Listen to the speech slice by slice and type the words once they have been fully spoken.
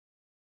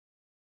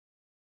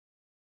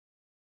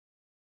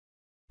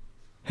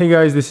Hey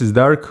guys, this is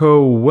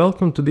Darko.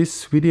 Welcome to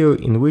this video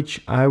in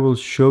which I will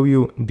show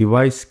you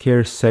device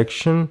care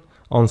section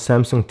on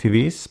Samsung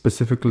TVs.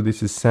 Specifically,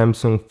 this is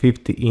Samsung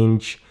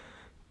 50-inch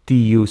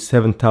TU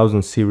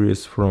 7000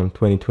 series from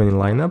 2020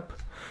 lineup.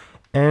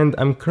 And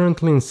I'm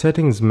currently in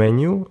settings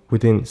menu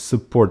within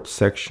support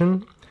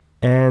section.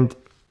 And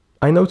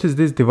I noticed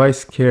this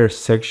device care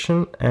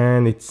section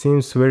and it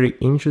seems very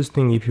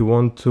interesting if you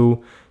want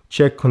to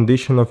check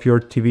condition of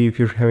your TV, if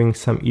you're having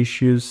some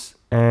issues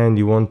and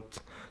you want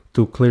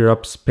to clear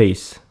up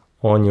space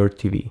on your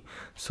TV.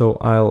 So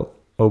I'll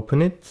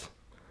open it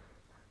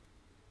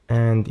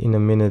and in a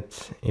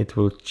minute it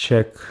will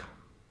check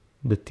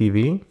the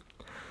TV.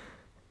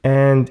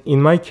 And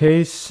in my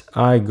case,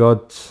 I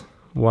got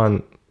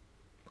one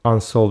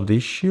unsolved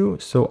issue.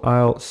 So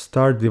I'll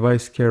start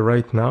device care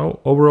right now.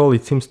 Overall,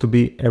 it seems to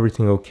be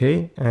everything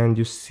okay. And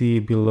you see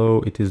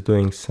below it is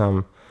doing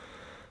some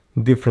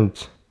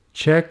different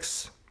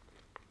checks,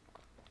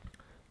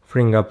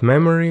 freeing up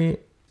memory,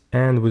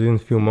 and within a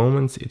few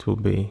moments it will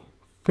be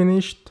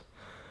finished.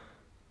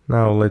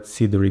 Now let's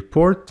see the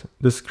report.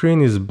 The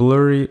screen is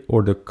blurry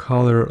or the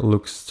color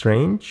looks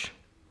strange.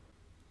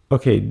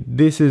 Okay,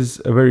 this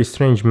is a very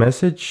strange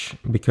message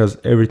because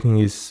everything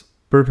is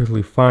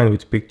perfectly fine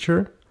with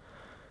picture.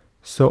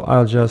 So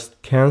I'll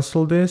just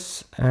cancel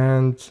this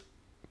and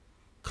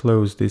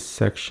close this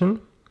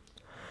section.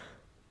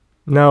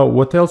 Now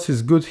what else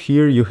is good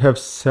here? You have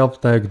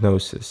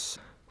self-diagnosis.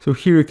 So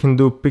here you can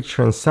do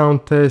picture and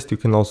sound test. You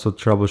can also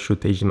troubleshoot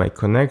HDMI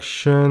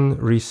connection,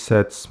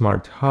 reset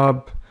smart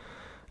hub,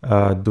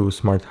 do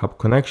smart hub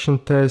connection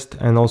test,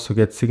 and also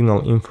get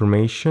signal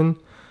information.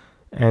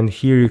 And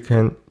here you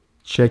can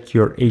check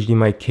your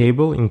HDMI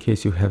cable in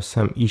case you have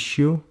some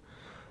issue.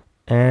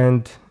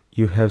 And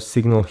you have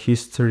signal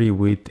history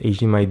with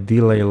HDMI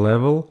delay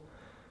level.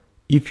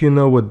 If you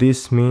know what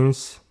this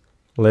means,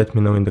 let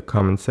me know in the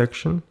comment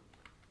section.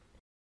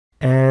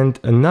 And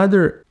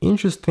another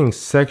interesting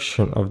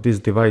section of this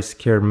device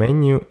care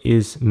menu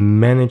is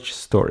manage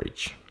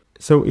storage.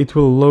 So it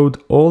will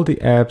load all the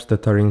apps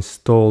that are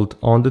installed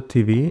on the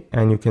TV,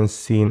 and you can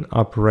see in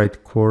upper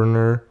right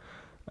corner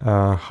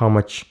how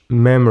much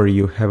memory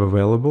you have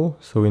available.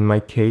 So in my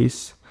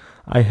case,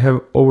 I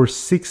have over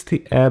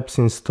 60 apps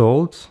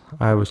installed.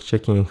 I was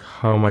checking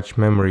how much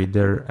memory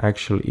there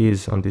actually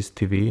is on this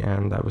TV,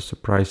 and I was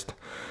surprised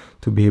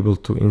to be able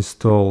to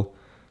install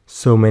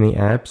so many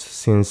apps,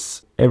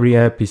 since every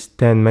app is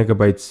 10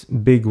 megabytes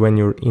big when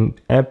you're in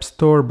App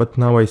Store, but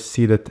now I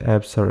see that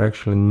apps are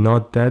actually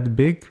not that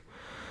big.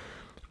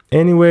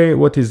 Anyway,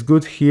 what is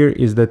good here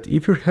is that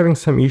if you're having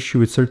some issue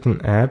with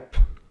certain app,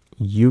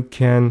 you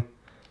can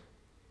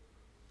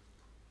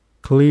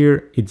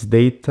clear its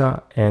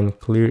data and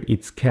clear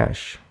its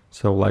cache.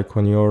 So like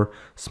on your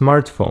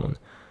smartphone.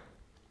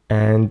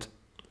 And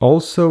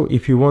also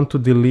if you want to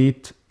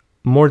delete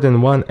more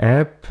than one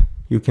app,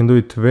 you can do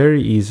it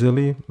very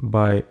easily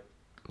by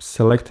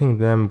selecting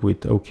them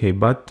with OK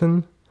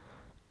button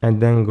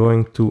and then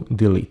going to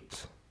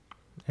delete.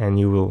 And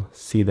you will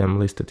see them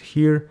listed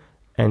here.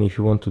 And if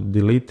you want to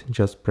delete,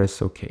 just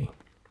press OK.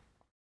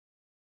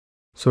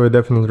 So I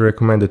definitely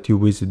recommend that you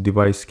visit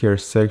device care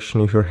section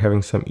if you're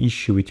having some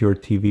issue with your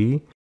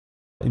TV.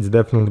 It's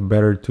definitely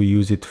better to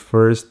use it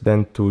first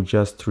than to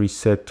just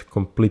reset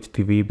complete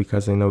TV,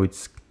 because I know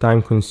it's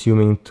time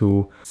consuming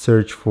to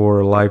search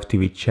for live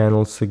TV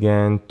channels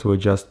again, to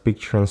adjust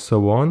picture and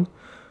so on.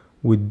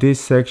 With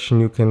this section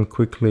you can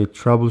quickly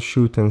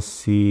troubleshoot and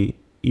see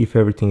if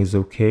everything is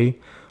okay.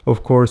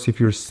 Of course, if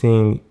you're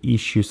seeing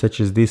issues such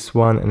as this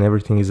one and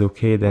everything is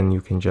okay, then you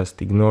can just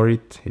ignore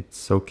it,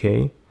 it's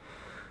okay.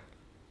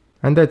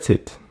 And that's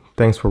it.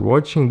 Thanks for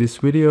watching this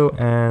video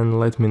and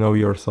let me know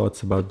your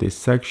thoughts about this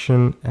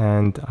section,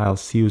 and I'll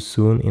see you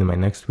soon in my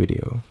next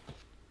video.